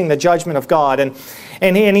facing the judgment of God.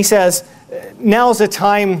 And he says, now's the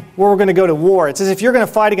time where we're going to go to war. It's as if you're going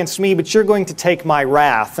to fight against me, but you're going to take my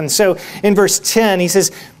wrath. And so in verse 10, he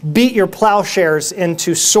says, beat your plowshares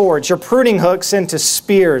into swords, your pruning hooks into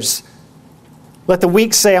spears. Let the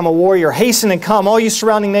weak say, I'm a warrior. Hasten and come, all you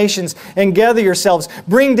surrounding nations, and gather yourselves.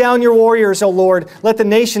 Bring down your warriors, O Lord. Let the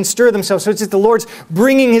nations stir themselves. So it's the Lord's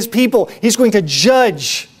bringing His people. He's going to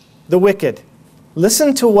judge the wicked.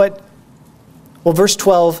 Listen to verse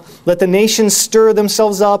 12. Let the nations stir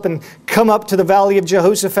themselves up and come up to the valley of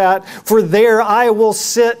Jehoshaphat. For there I will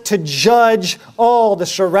sit to judge all the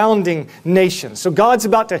surrounding nations. So God's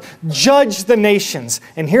about to judge the nations.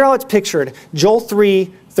 And here how it's pictured. Joel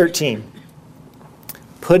 3:13.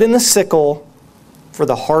 Put in the sickle, for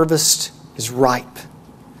the harvest is ripe.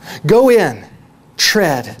 Go in,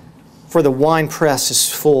 tread, for the winepress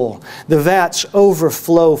is full. The vats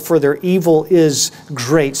overflow, for their evil is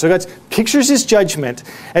great. So God pictures His judgment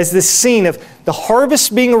as this scene of the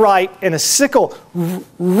harvest being ripe and a sickle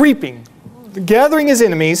reaping, gathering His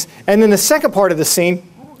enemies. And then the second part of the scene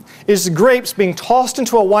is the grapes being tossed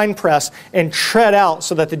into a winepress and tread out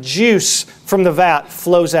so that the juice from the vat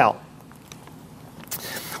flows out.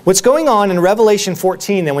 What's going on in Revelation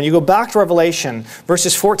 14, then, when you go back to Revelation,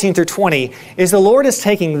 verses 14 through 20, is John's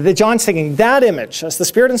taking that image, as the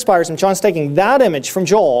Spirit inspires him, John's taking that image from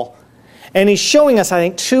Joel, and he's showing us, I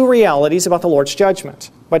think, two realities about the Lord's judgment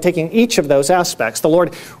by taking each of those aspects. The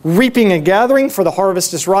Lord reaping and gathering, for the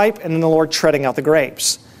harvest is ripe, and then the Lord treading out the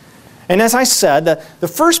grapes. And as I said, the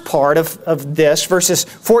first part of this, verses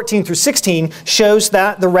 14 through 16, shows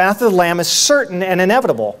that the wrath of the Lamb is certain and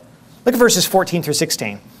inevitable. Look at verses 14 through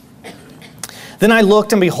 16. Then I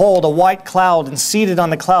looked, and behold, a white cloud, and seated on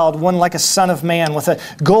the cloud, one like a son of man, with a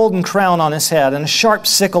golden crown on his head, and a sharp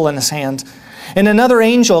sickle in his hand. And another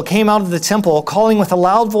angel came out of the temple, calling with a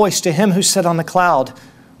loud voice to him who sat on the cloud,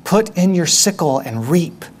 Put in your sickle and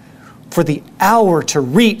reap, for the hour to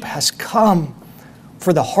reap has come,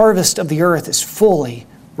 for the harvest of the earth is fully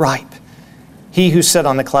ripe. He who sat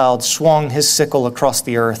on the cloud swung his sickle across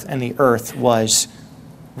the earth, and the earth was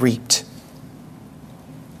reaped.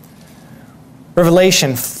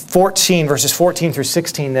 Revelation 14, verses 14 through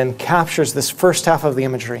 16, then captures this first half of the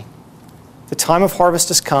imagery. The time of harvest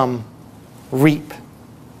has come. Reap.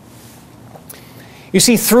 You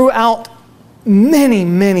see, throughout many,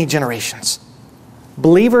 many generations,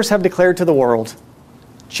 believers have declared to the world,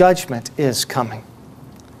 judgment is coming.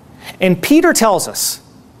 And Peter tells us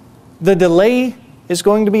the delay is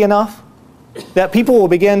going to be enough that people will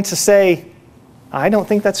begin to say, I don't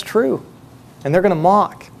think that's true. And they're going to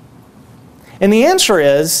mock. And the answer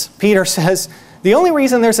is, Peter says, the only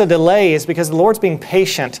reason there's a delay is because the Lord's being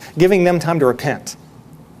patient, giving them time to repent.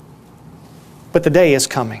 But the day is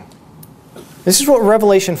coming. This is what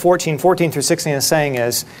Revelation 14 through 16 is saying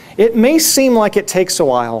is, it may seem like it takes a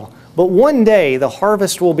while, but one day the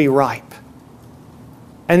harvest will be ripe.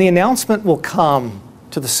 And the announcement will come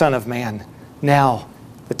to the Son of Man. Now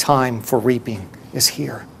the time for reaping is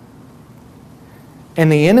here.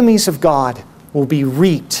 And the enemies of God will be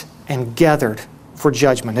reaped and gathered for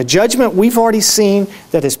judgment. A judgment we've already seen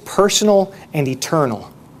that is personal and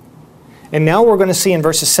eternal. And now we're going to see in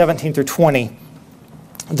verses 17 through 20,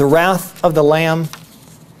 the wrath of the Lamb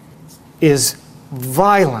is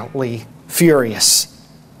violently furious,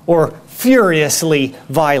 or furiously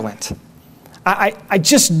violent. I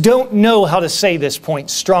just don't know how to say this point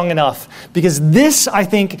strong enough, because this, I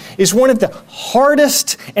think, is one of the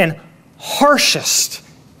hardest and harshest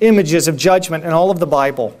images of judgment in all of the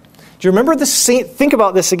Bible. Do you remember this scene? Think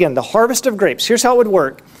about this again, the harvest of grapes. Here's how it would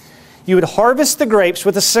work. You would harvest the grapes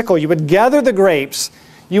with a sickle. You would gather the grapes.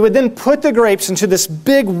 You would then put the grapes into this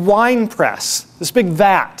big wine press, this big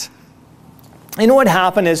vat. And what would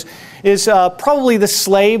happen is probably the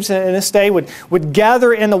slaves in this day would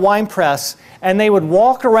gather in the wine press, and they would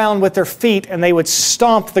walk around with their feet and they would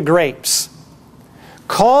stomp the grapes,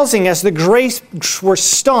 causing, as the grapes were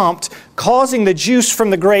stomped, causing the juice from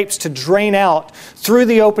the grapes to drain out through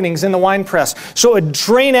the openings in the wine press. So it would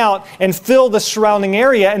drain out and fill the surrounding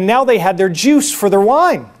area, and now they had their juice for their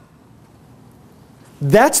wine.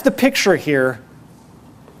 That's the picture here.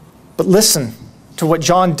 But listen to what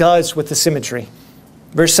John does with this imagery.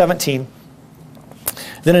 Verse 17.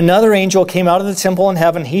 Then another angel came out of the temple in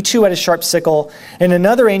heaven. He too had a sharp sickle. And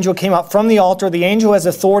another angel came out from the altar. The angel has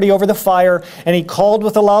authority over the fire. And he called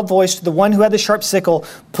with a loud voice to the one who had the sharp sickle,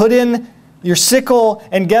 put in your sickle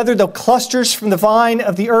and gather the clusters from the vine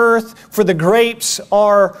of the earth, for the grapes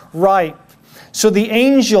are ripe. So the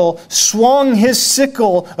angel swung his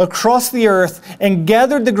sickle across the earth and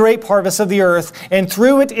gathered the grape harvest of the earth and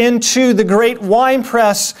threw it into the great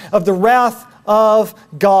winepress of the wrath of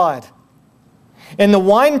God. And the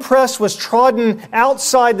winepress was trodden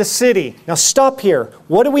outside the city. Now stop here.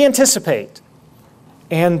 What do we anticipate?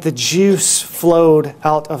 And the juice flowed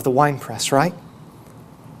out of the winepress, right?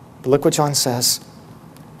 But look what John says.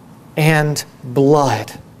 And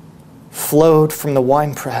blood flowed from the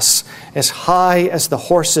winepress as high as the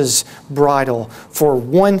horse's bridle for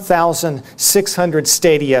 1,600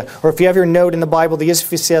 stadia. Or if you have your note in the Bible, the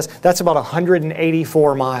ESV says that's about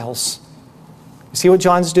 184 miles. You see what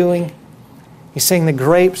John's doing? He's saying the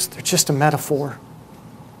grapes, they're just a metaphor.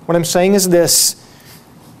 What I'm saying is this: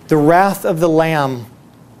 the wrath of the Lamb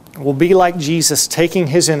will be like Jesus taking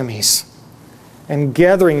his enemies and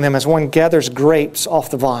gathering them as one gathers grapes off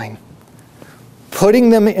the vine, putting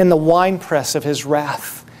them in the winepress of his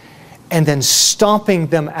wrath, and then stomping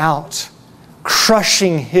them out,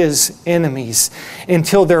 crushing his enemies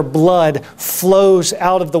until their blood flows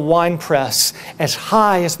out of the winepress as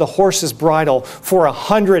high as the horse's bridle for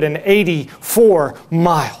 184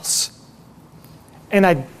 miles. And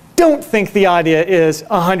I don't think the idea is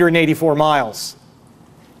 184 miles.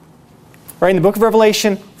 Right? In the book of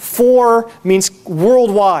Revelation, 4 means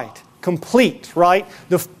worldwide. Complete, right?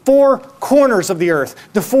 The 4 corners of the earth,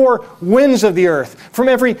 the 4 winds of the earth, from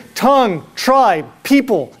every tongue, tribe,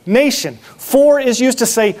 people, nation. 4 is used to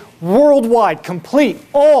say worldwide, complete,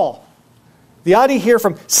 all. The idea here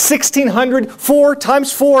from 1600, 4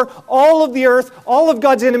 times 4, all of the earth, all of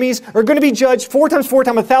God's enemies are going to be judged 4 times 4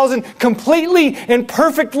 times 1,000 completely and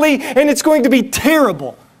perfectly, and it's going to be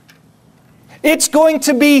terrible. It's going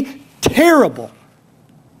to be terrible.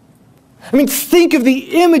 I mean, think of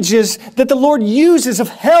the images that the Lord uses of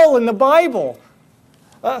hell in the Bible.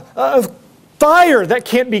 Of fire that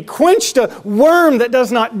can't be quenched, a worm that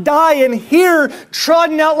does not die, and here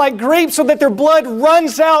trodden out like grapes so that their blood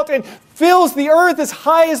runs out and fills the earth as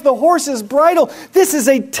high as the horse's bridle. This is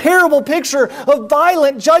a terrible picture of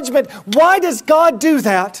violent judgment. Why does God do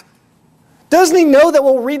that? Doesn't He know that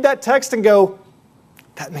we'll read that text and go,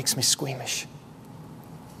 that makes me squeamish?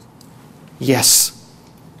 Yes.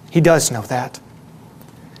 He does know that.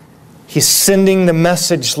 He's sending the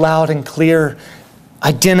message loud and clear.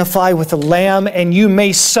 Identify with the Lamb and you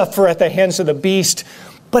may suffer at the hands of the beast.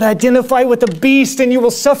 But identify with the beast and you will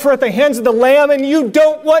suffer at the hands of the Lamb, and you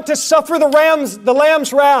don't want to suffer the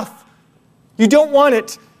Lamb's wrath. You don't want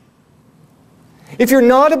it. If you're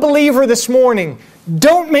not a believer this morning,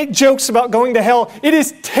 don't make jokes about going to hell. It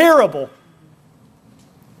is terrible.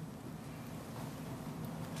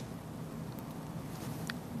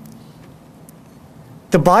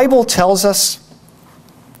 The Bible tells us,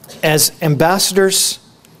 as ambassadors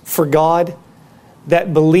for God,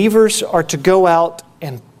 that believers are to go out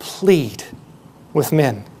and plead with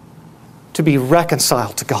men to be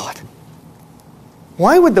reconciled to God.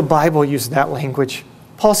 Why would the Bible use that language?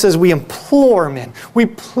 Paul says we implore men, we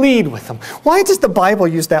plead with them. Why does the Bible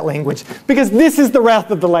use that language? Because this is the wrath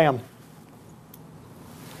of the Lamb.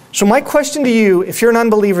 So my question to you, if you're an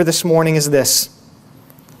unbeliever this morning, is this: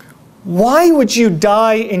 why would you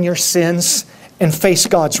die in your sins and face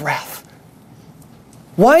God's wrath?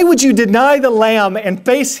 Why would you deny the Lamb and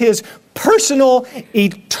face His personal,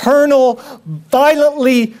 eternal,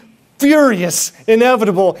 violently furious,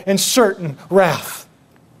 inevitable, and certain wrath?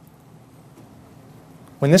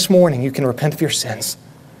 When this morning you can repent of your sins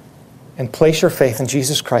and place your faith in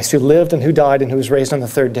Jesus Christ, who lived and who died and who was raised on the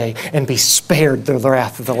third day, and be spared the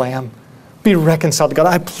wrath of the Lamb. Be reconciled to God.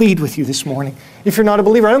 I plead with you this morning. If you're not a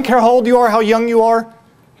believer, I don't care how old you are, how young you are.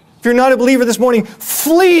 If you're not a believer this morning,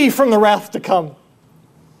 flee from the wrath to come.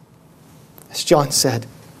 As John said,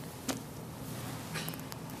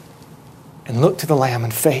 and look to the Lamb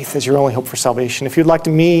in faith as your only hope for salvation. If you'd like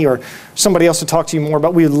me or somebody else to talk to you more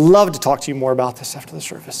about, we would love to talk to you more about this after the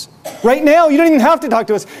service. Right now, you don't even have to talk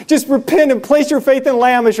to us. Just repent and place your faith in the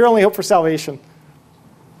Lamb as your only hope for salvation.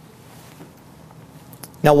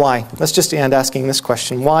 Now why? Let's just end asking this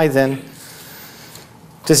question. Why then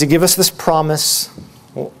does He give us this promise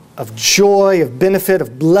of joy, of benefit,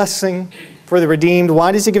 of blessing for the redeemed?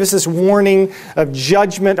 Why does He give us this warning of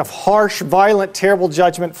judgment, of harsh, violent, terrible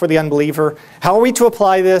judgment for the unbeliever? How are we to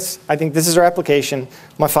apply this? I think this is our application.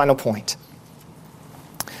 My final point.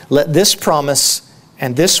 Let this promise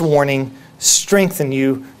and this warning strengthen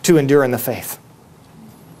you to endure in the faith.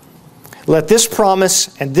 Let this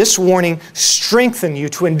promise and this warning strengthen you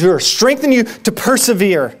to endure, strengthen you to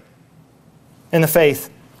persevere in the faith.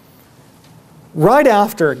 Right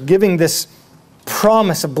after giving this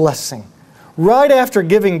promise of blessing, right after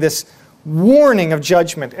giving this warning of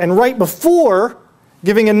judgment, and right before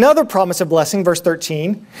giving another promise of blessing, verse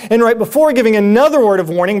 13, and right before giving another word of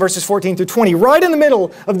warning, verses 14 through 20, right in the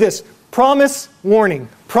middle of this promise, warning,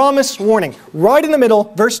 right in the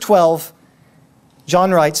middle, verse 12,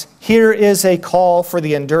 John writes, here is a call for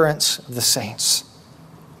the endurance of the saints,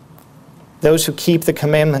 those who keep the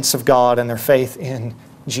commandments of God and their faith in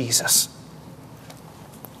Jesus.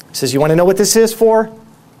 He says, you want to know what this is for?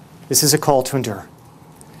 This is a call to endure.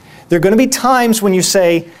 There are going to be times when you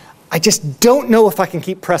say, I just don't know if I can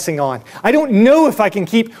keep pressing on. I don't know if I can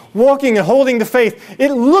keep walking and holding the faith.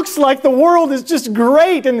 It looks like the world is just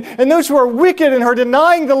great, and those who are wicked and are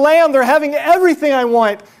denying the Lamb, they're having everything I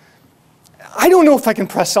want. I don't know if I can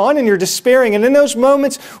press on, and you're despairing. And in those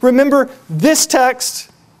moments, remember this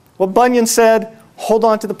text, what Bunyan said, hold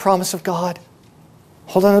on to the promise of God.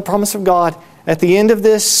 Hold on to the promise of God. At the end of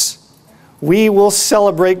this, we will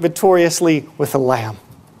celebrate victoriously with the Lamb.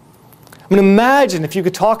 I mean, imagine if you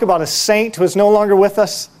could talk about a saint who is no longer with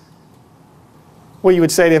us. What you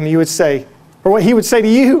would say to him, you would say, or what he would say to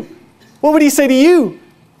you. What would he say to you?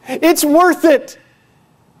 It's worth it.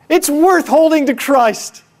 It's worth holding to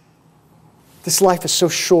Christ. This life is so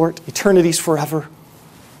short. Eternity's forever.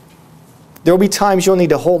 There will be times you'll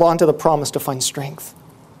need to hold on to the promise to find strength.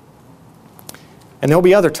 And there will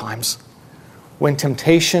be other times when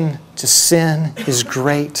temptation to sin is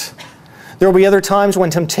great. There will be other times when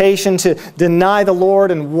temptation to deny the Lord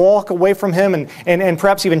and walk away from Him and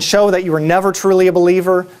perhaps even show that you were never truly a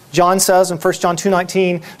believer. John says in 1 John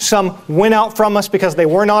 2:19, some went out from us because they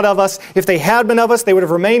were not of us. If they had been of us, they would have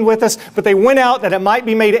remained with us, but they went out that it might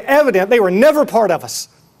be made evident they were never part of us.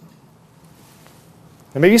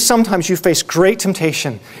 And maybe sometimes you face great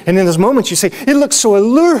temptation, and in those moments you say, it looks so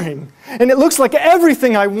alluring, and it looks like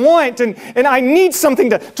everything I want, and I need something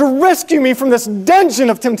to rescue me from this dungeon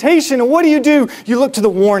of temptation. And what do? You look to the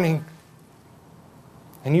warning,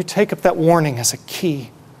 and you take up that warning as a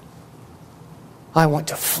key. I want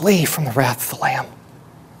to flee from the wrath of the Lamb,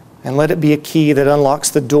 and let it be a key that unlocks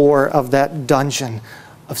the door of that dungeon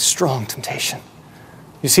of strong temptation.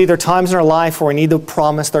 You see, there are times in our life where we need the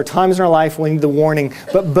promise. There are times in our life where we need the warning.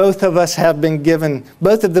 But both of them have been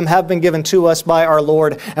given to us by our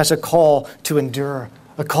Lord as a call to endure,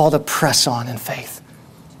 a call to press on in faith.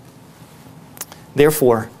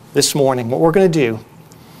 Therefore, this morning, what we're going to do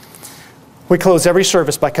We close every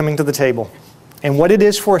service by coming to the table. And what it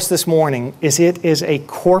is for us this morning is it is a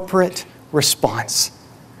corporate response.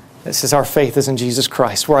 This is our faith is in Jesus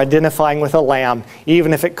Christ. We're identifying with a lamb,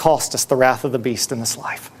 even if it cost us the wrath of the beast in this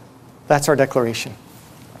life. That's our declaration.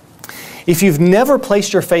 If you've never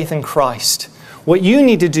placed your faith in Christ, what you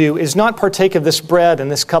need to do is not partake of this bread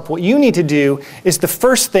and this cup. What you need to do is the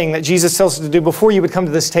first thing that Jesus tells us to do before you would come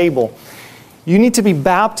to this table. You need to be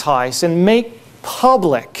baptized and make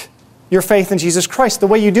public your faith in Jesus Christ. The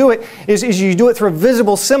way you do it is you do it through a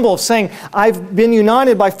visible symbol of saying, I've been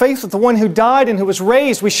united by faith with the one who died and who was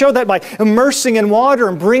raised. We show that by immersing in water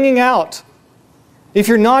and bringing out. If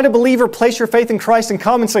you're not a believer, place your faith in Christ and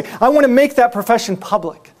come and say, I want to make that profession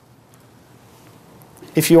public.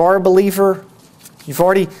 If you are a believer, you've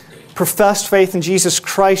already professed faith in Jesus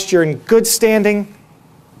Christ, you're in good standing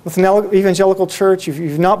with an evangelical church,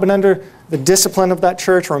 you've not been under the discipline of that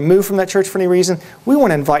church or removed from that church for any reason, we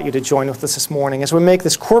want to invite you to join with us this morning as we make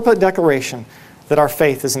this corporate declaration that our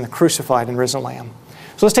faith is in the crucified and risen Lamb.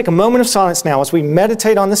 So let's take a moment of silence now as we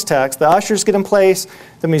meditate on this text. The ushers get in place,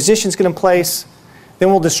 the musicians get in place, then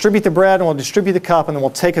we'll distribute the bread and we'll distribute the cup and then we'll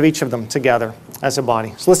take of each of them together as a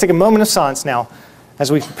body. So let's take a moment of silence now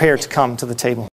as we prepare to come to the table.